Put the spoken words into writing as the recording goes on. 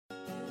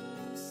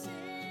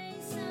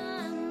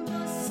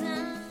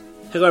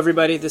Hello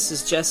everybody, this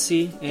is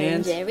Jesse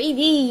and Jerry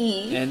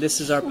B. And this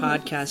is our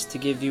podcast to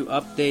give you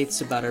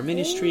updates about our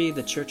ministry,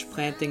 the church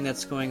planting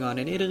that's going on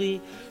in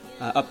Italy,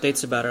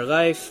 updates about our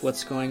life,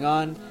 what's going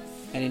on,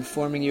 and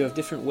informing you of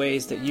different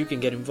ways that you can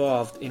get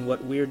involved in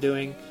what we're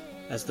doing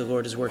as the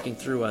Lord is working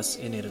through us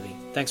in Italy.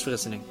 Thanks for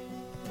listening.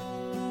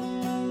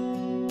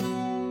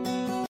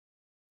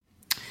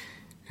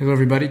 Hello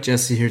everybody,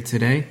 Jesse here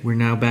today. We're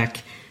now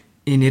back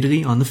in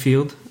Italy on the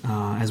field,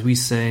 as we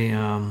say,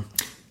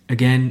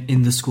 again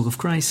in the School of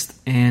Christ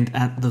and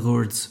at the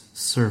Lord's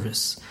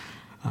service.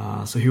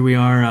 So here we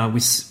are.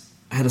 We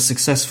had a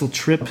successful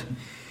trip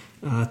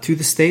to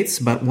the States,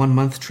 about 1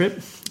 month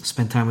trip.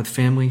 Spent time with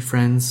family,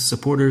 friends,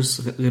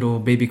 supporters, little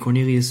baby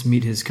Cornelius,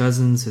 meet his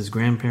cousins, his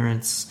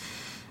grandparents,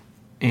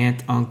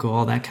 aunt, uncle,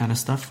 all that kind of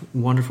stuff.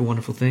 Wonderful,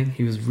 wonderful thing.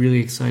 He was really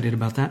excited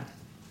about that.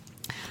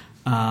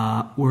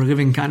 We're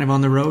living kind of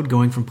on the road,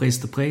 going from place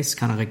to place,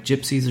 kind of like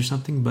gypsies or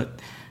something, but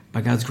by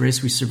God's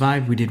grace, we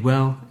survived, we did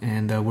well,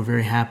 and we're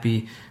very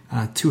happy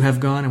to have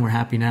gone, and we're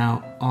happy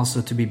now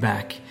also to be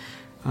back.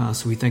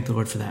 So we thank the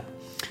Lord for that.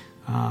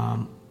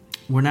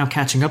 We're now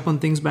catching up on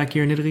things back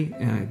here in Italy,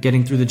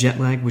 getting through the jet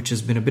lag, which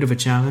has been a bit of a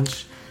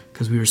challenge,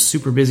 because we were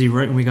super busy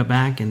right when we got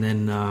back, and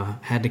then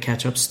had to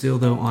catch up still,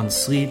 though, on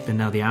sleep, and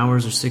now the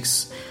hours are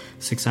six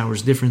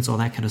hours difference, all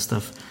that kind of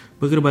stuff.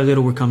 But little by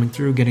little, we're coming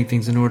through, getting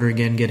things in order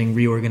again, getting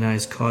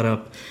reorganized, caught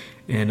up.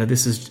 And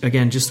this is,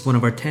 again, just one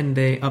of our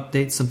 10-day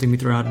updates, something we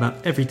throw out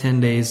about every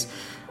 10 days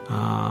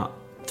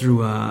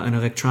through an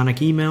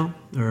electronic email.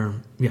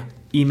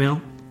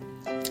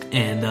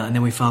 And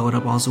then we follow it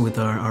up also with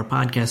our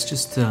podcast,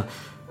 just to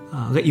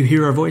let you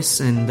hear our voice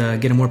and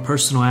get a more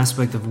personal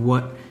aspect of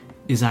what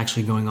is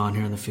actually going on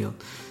here in the field.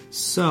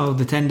 So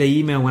the 10-day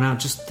email went out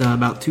just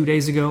about 2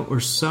 days ago or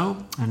so,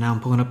 and now I'm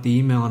pulling up the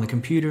email on the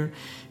computer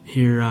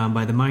here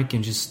by the mic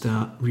and just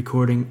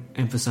recording,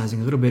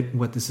 emphasizing a little bit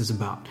what this is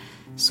about.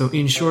 So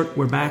in short,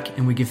 we're back,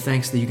 and we give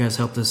thanks that you guys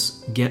helped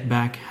us get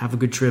back, have a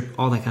good trip,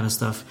 all that kind of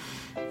stuff.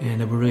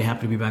 And we're really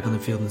happy to be back on the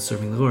field and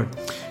serving the Lord.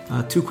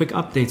 Two quick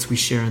updates we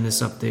share in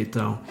this update,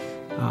 though.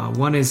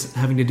 One is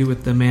having to do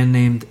with the man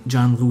named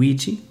John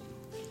Luigi.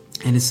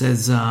 And it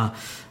says, the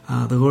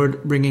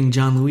Lord bringing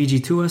John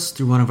Luigi to us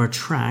through one of our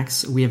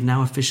tracks. We have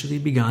now officially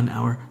begun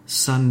our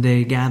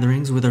Sunday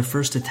gatherings with our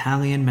first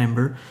Italian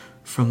member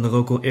from the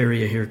local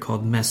area here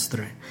called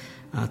Mestre.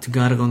 To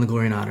God alone the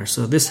glory and honor.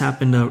 So this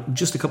happened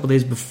just a couple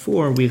days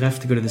before we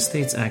left to go to the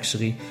States,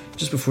 actually.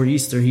 Just before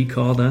Easter, he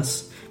called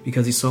us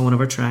because he saw one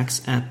of our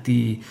tracks at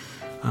the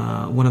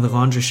one of the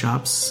laundry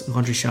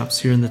shops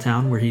here in the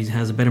town, where he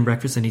has a bed and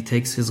breakfast, and he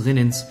takes his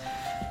linens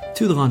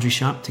to the laundry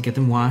shop to get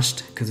them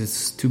washed because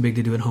it's too big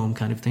to do at home,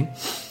 kind of thing.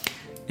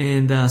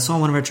 And saw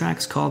one of our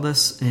tracks, called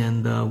us,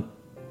 and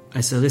I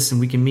said, listen,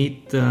 we can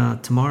meet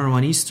tomorrow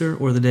on Easter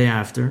or the day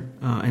after,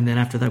 and then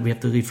after that we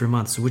have to leave for a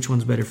month. So which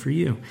one's better for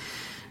you?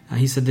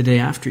 He said the day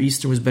after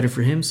Easter was better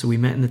for him, so we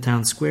met in the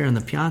town square in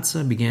the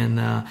piazza,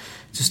 began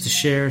just to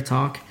share,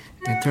 talk.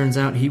 And it turns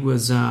out he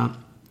was,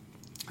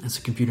 that's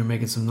a computer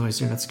making some noise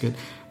here, that's good.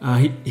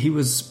 He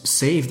was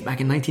saved back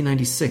in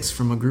 1996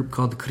 from a group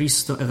called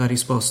Cristo è la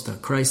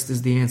Risposta, Christ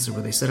is the Answer,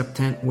 where they set up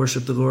tent,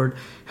 worship the Lord,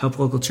 help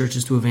local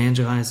churches to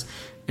evangelize,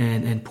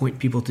 and point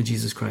people to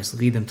Jesus Christ,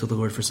 lead them to the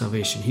Lord for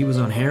salvation. He was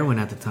on heroin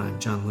at the time,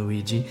 John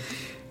Luigi.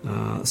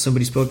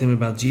 Somebody spoke to him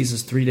about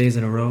Jesus 3 days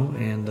in a row,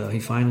 and he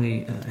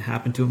finally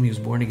happened to him. He was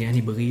born again,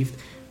 he believed,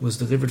 was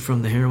delivered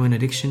from the heroin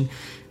addiction,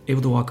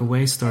 able to walk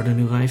away, start a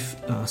new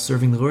life,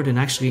 serving the Lord, and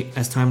actually,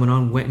 as time went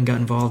on, went and got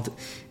involved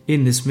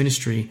in this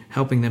ministry,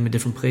 helping them in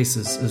different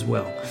places as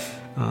well.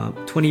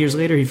 20 years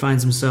later, he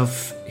finds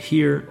himself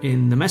here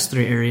in the Mestre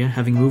area,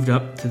 having moved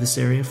up to this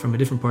area from a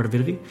different part of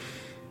Italy,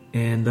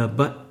 and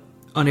but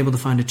unable to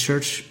find a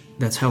church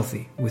that's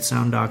healthy, with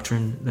sound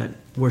doctrine, that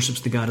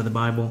worships the God of the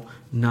Bible,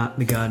 not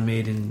the God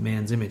made in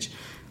man's image.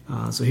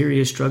 So here he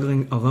is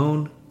struggling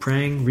alone,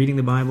 praying, reading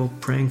the Bible,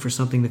 praying for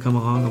something to come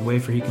along, a way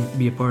for he can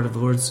be a part of the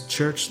Lord's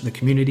church, the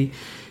community,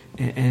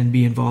 and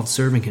be involved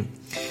serving him.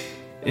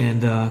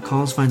 And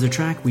calls, finds a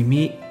track, we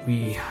meet.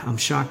 I'm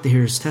shocked to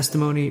hear his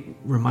testimony.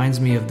 Reminds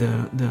me of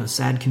the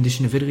sad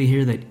condition of Italy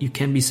here, that you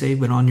can be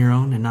saved but on your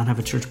own and not have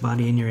a church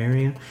body in your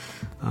area.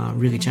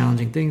 Really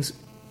challenging things.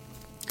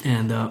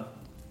 And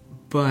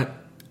but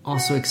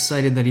also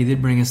excited that he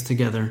did bring us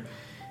together,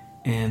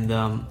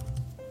 and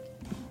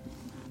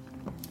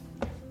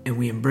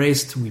we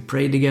embraced, we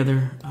prayed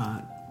together,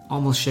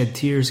 almost shed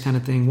tears kind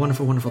of thing.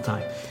 Wonderful, wonderful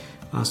time.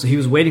 So he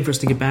was waiting for us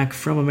to get back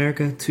from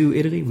America to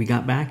Italy. We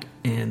got back,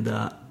 and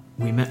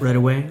we met right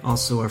away.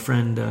 Also, our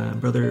friend,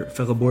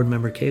 fellow board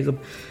member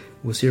Caleb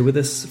was here with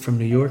us from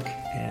New York,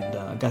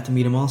 and got to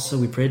meet him also.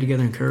 We prayed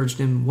together, encouraged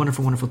him.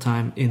 Wonderful, wonderful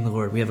time in the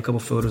Lord. We have a couple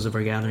photos of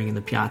our gathering in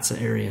the piazza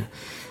area.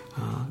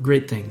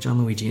 Great thing,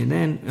 John Luigi. And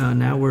then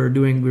now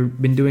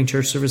we've been doing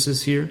church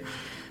services here,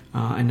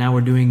 and now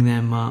we're doing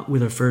them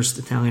with our first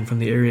Italian from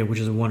the area, which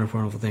is a wonderful,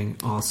 wonderful thing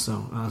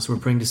also. So we're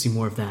praying to see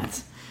more of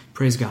that.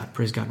 Praise God,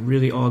 praise God.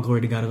 Really, all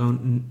glory to God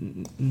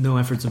alone. No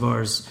efforts of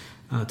ours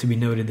to be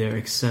noted there,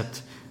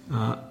 except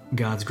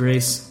God's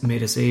grace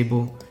made us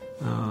able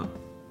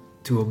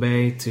to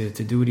obey, to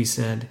do what he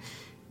said.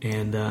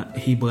 And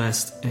he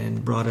blessed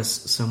and brought us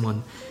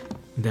someone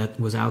that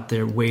was out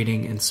there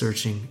waiting and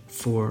searching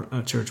for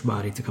a church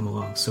body to come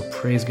along. So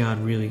praise God,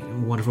 really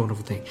wonderful,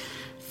 wonderful thing.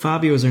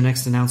 Fabio is our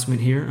next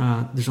announcement here.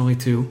 There's only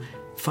two.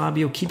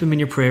 Fabio, keep him in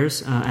your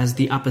prayers as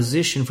the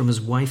opposition from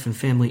his wife and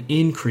family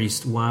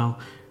increased while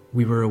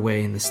we were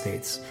away in the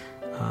States.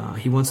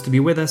 He wants to be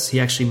with us. He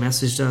actually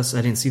messaged us.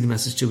 I didn't see the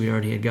message till we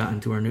already had gotten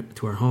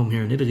to our home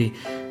here in Italy,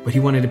 but he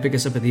wanted to pick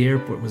us up at the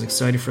airport, was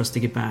excited for us to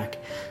get back.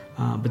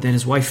 But then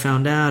his wife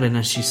found out, and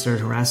then she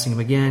started harassing him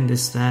again,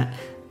 this, that.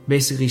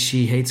 Basically,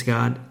 she hates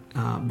God,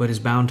 but is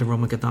bound to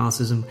Roman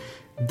Catholicism,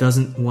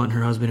 doesn't want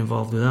her husband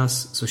involved with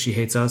us, so she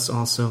hates us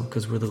also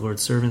because we're the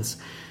Lord's servants.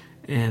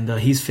 And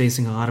he's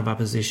facing a lot of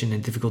opposition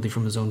and difficulty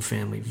from his own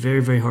family.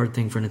 Very, very hard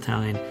thing for an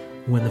Italian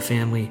when the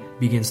family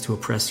begins to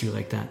oppress you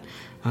like that.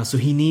 So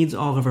he needs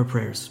all of our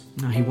prayers.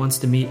 He wants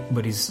to meet,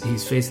 but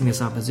he's facing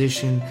this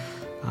opposition,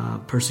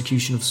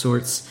 persecution of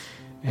sorts,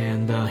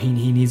 and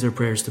he needs our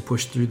prayers to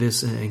push through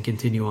this and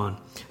continue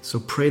on. So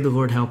pray the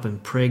Lord help him.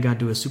 Pray God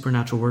do a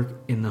supernatural work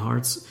in the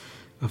hearts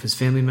of his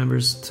family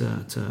members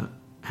to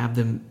have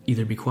them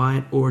either be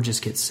quiet or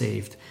just get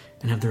saved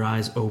and have their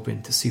eyes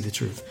open to see the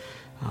truth.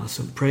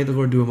 So pray the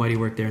Lord do a mighty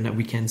work there and that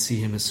we can see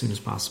him as soon as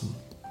possible.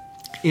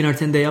 In our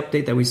 10-day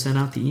update that we sent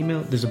out, the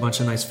email, there's a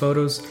bunch of nice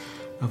photos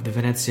of the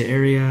Venezia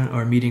area,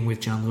 our meeting with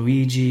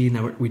Gianluigi.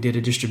 Now we did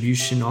a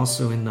distribution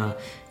also in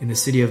the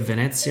city of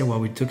Venezia while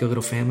we took a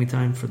little family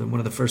time for one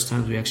of the first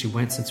times we actually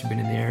went since we've been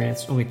in the area.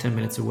 It's only 10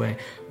 minutes away.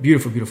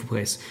 Beautiful, beautiful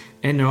place.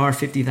 And there are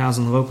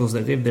 50,000 locals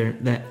that live there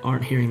that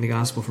aren't hearing the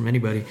gospel from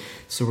anybody.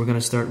 So we're going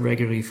to start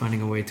regularly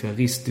finding a way to at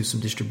least do some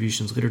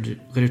distributions,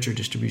 literature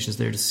distributions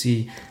there to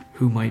see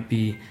who might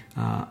be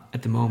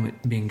at the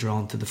moment being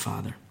drawn to the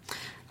Father.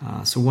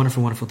 So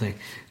wonderful, wonderful thing.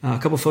 A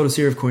couple photos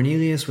here of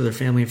Cornelius with her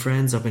family and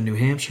friends up in New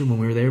Hampshire when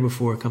we were there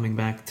before coming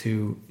back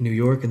to New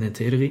York and then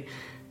to Italy.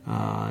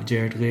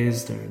 Jared,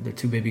 Liz, their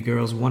two baby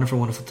girls. Wonderful,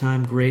 wonderful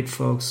time. Great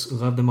folks.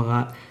 Loved them a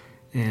lot.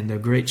 And a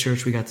great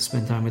church we got to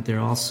spend time with there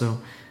also.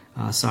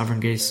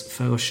 Sovereign Grace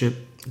Fellowship.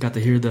 Got to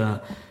hear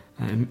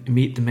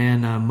meet the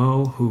man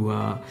Mo who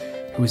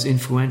was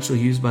influential,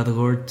 used by the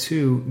Lord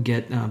to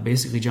get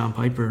basically John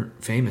Piper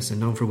famous and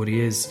known for what he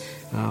is,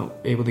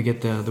 able to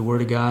get the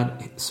Word of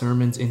God,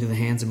 sermons into the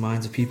hands and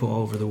minds of people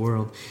all over the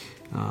world,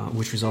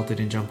 which resulted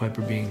in John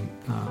Piper being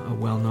a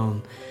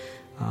well-known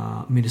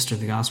minister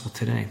of the gospel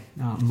today.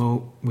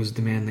 Mo was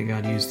the man that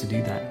God used to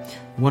do that.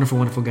 Wonderful,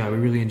 wonderful guy. We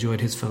really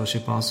enjoyed his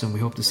fellowship also, and we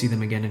hope to see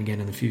them again and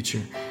again in the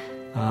future.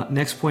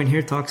 Next point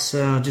here talks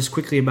just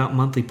quickly about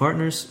monthly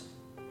partners.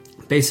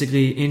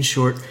 Basically, in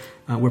short,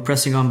 we're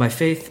pressing on by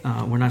faith.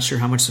 We're not sure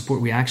how much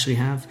support we actually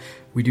have.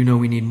 We do know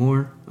we need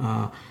more.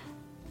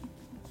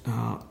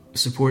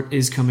 Support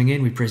is coming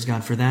in. We praise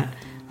God for that.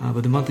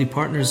 But the monthly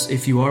partners,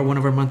 if you are one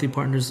of our monthly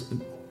partners,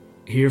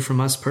 hear from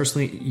us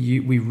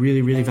personally. We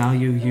really, really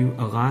value you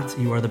a lot.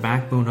 You are the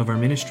backbone of our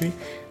ministry.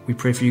 We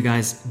pray for you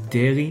guys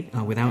daily.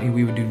 Without you,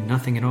 we would do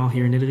nothing at all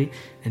here in Italy,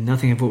 and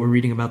nothing of what we're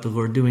reading about the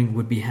Lord doing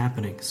would be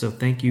happening. So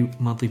thank you,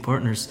 monthly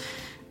partners.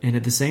 And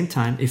at the same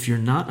time, if you're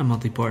not a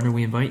monthly partner,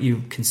 we invite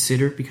you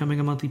consider becoming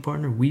a monthly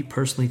partner. We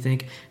personally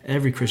think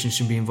every Christian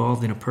should be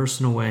involved in a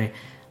personal way,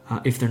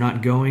 if they're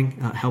not going,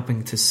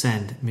 helping to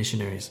send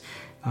missionaries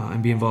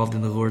and be involved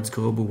in the Lord's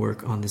global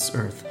work on this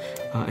earth.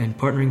 And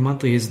partnering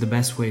monthly is the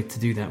best way to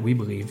do that, we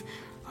believe,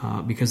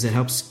 because it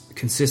helps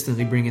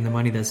consistently bring in the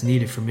money that's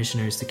needed for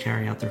missionaries to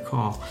carry out their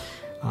call.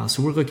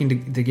 So we're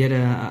looking to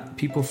get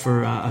people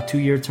for a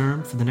 2-year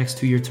term, for the next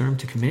 2-year term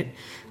to commit.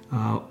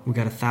 We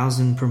got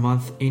 $1,000 per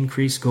month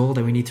increase goal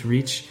that we need to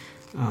reach,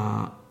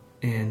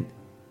 and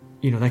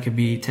that could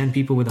be 10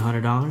 people with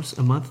 $100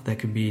 a month. That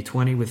could be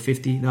 20 with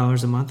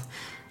 $50 a month.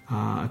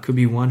 It could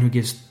be one who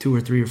gives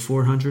 200 or 300 or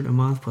 400 a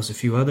month, plus a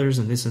few others,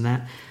 and this and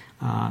that.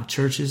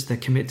 Churches that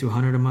commit to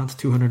 100 a month,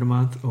 200 a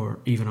month, or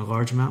even a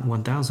large amount,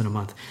 1,000 a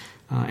month.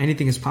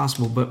 Anything is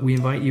possible, but we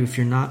invite you, if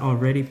you're not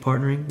already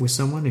partnering with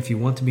someone, if you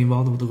want to be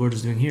involved in what the Lord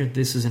is doing here,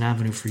 this is an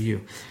avenue for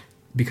you.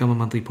 Become a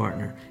monthly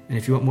partner. And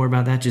if you want more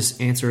about that,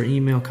 just answer our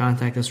email,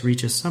 contact us,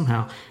 reach us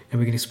somehow, and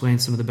we can explain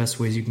some of the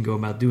best ways you can go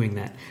about doing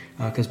that.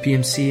 Because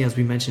PMC, as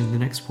we mentioned in the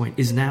next point,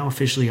 is now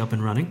officially up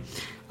and running.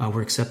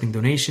 We're accepting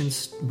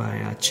donations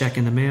by check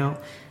in the mail,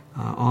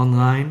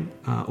 online,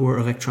 or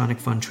electronic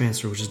fund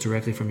transfer, which is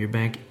directly from your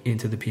bank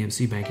into the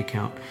PMC bank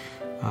account.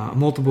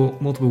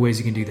 Multiple ways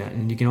you can do that.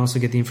 And you can also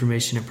get the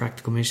information at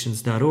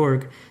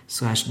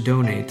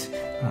practicalmissions.org/donate.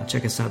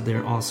 Check us out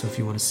there also if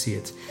you want to see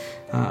it.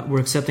 We're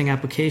accepting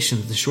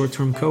applications. The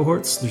short-term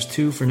cohorts, there's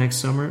 2 for next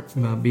summer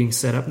being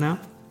set up now.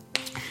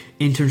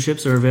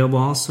 Internships are available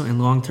also,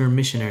 and long-term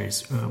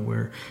missionaries.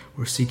 We're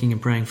seeking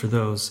and praying for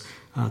those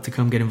to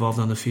come get involved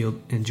on the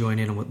field and join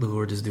in on what the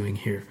Lord is doing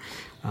here.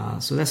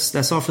 So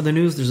that's all for the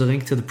news. There's a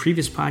link to the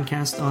previous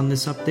podcast on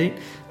this update,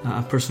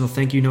 a personal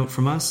thank you note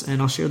from us,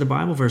 and I'll share the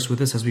Bible verse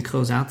with us as we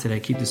close out today.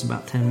 Keep this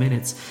about 10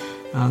 minutes.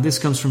 This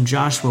comes from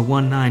Joshua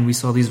 1:9. We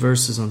saw these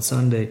verses on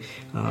Sunday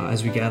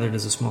as we gathered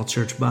as a small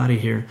church body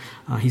here.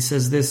 He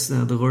says this,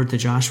 the Lord to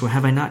Joshua,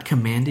 Have I not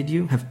commanded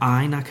you? Have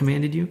I not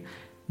commanded you?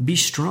 Be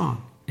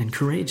strong and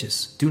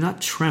courageous. Do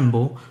not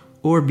tremble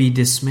or be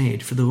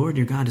dismayed, for the Lord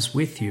your God is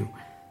with you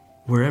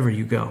wherever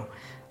you go.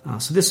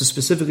 So this is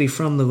specifically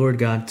from the Lord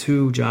God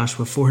to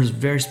Joshua for his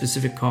very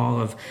specific call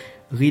of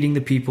leading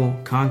the people,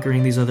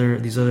 conquering these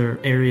other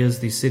areas,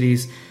 these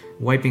cities,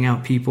 wiping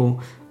out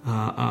people,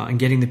 and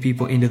getting the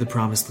people into the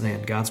promised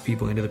land, God's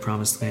people into the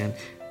promised land,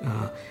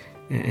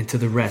 and to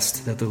the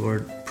rest that the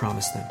Lord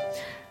promised them.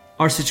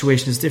 Our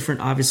situation is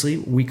different. Obviously,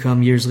 we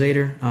come years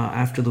later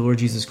after the Lord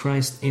Jesus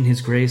Christ in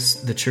his grace,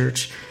 the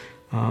church.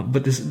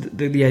 But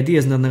the idea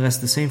is nonetheless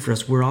the same for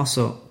us. We're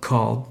also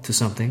called to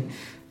something,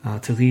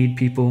 to lead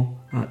people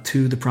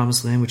to the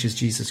promised land, which is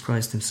Jesus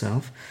Christ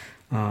himself,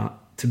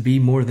 to be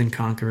more than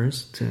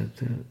conquerors,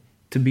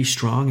 to be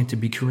strong and to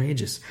be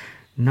courageous,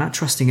 not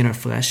trusting in our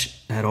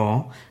flesh at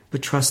all,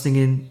 but trusting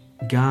in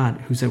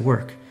God who's at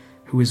work,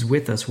 who is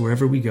with us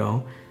wherever we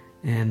go,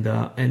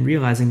 and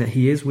realizing that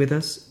he is with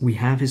us. We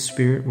have his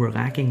spirit. We're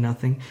lacking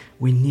nothing.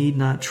 We need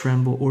not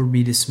tremble or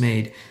be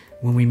dismayed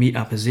when we meet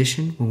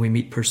opposition, when we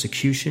meet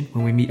persecution,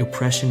 when we meet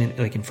oppression,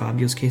 like in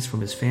Fabio's case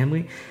from his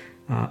family,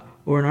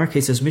 or in our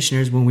case as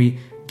missionaries, when we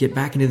get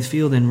back into the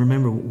field and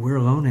remember we're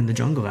alone in the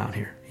jungle out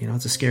here. You know,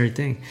 it's a scary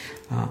thing.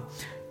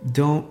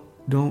 Don't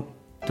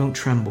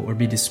tremble or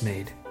be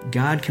dismayed.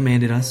 God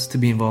commanded us to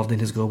be involved in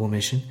his global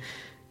mission,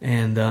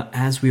 and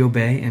as we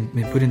obey and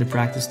put into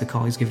practice the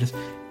call he's given us,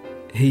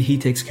 he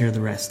takes care of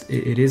the rest.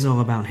 It is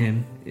all about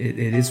him. It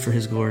is for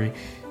his glory,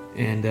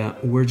 and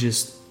we're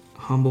just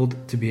humbled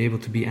to be able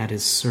to be at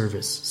his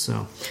service.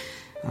 So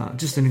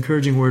just an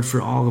encouraging word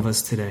for all of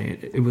us today.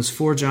 It was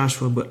for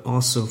Joshua, but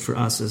also for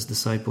us as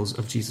disciples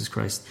of Jesus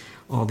Christ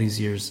all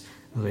these years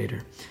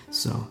later.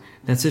 So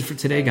that's it for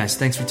today, guys.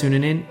 Thanks for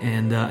tuning in,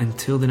 and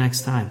until the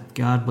next time,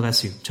 God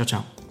bless you. Ciao,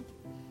 ciao.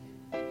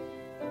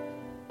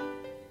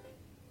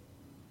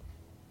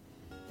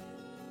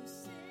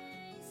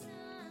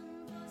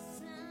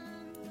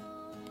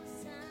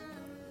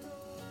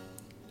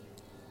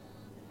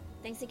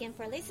 Thanks again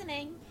for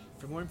listening.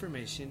 For more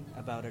information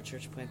about our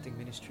church planting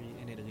ministry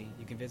in Italy,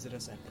 you can visit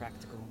us at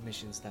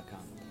practicalmissions.com.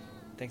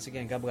 Thanks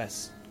again. God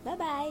bless.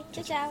 Bye-bye.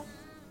 Ciao, ciao.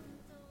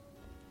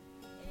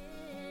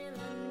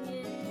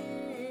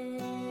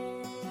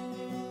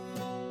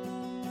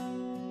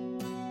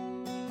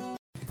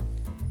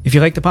 If you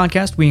like the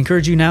podcast, we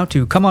encourage you now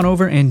to come on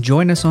over and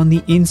join us on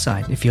the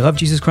inside. If you love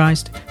Jesus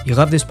Christ, you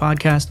love this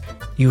podcast,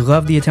 you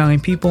love the Italian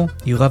people,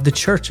 you love the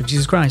Church of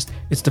Jesus Christ,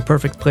 it's the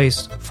perfect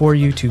place for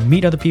you to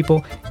meet other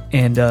people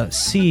and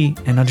see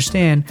and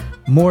understand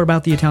more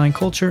about the Italian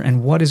culture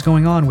and what is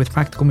going on with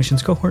Practical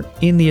Missions Cohort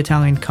in the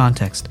Italian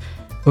context.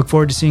 Look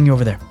forward to seeing you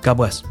over there. God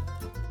bless.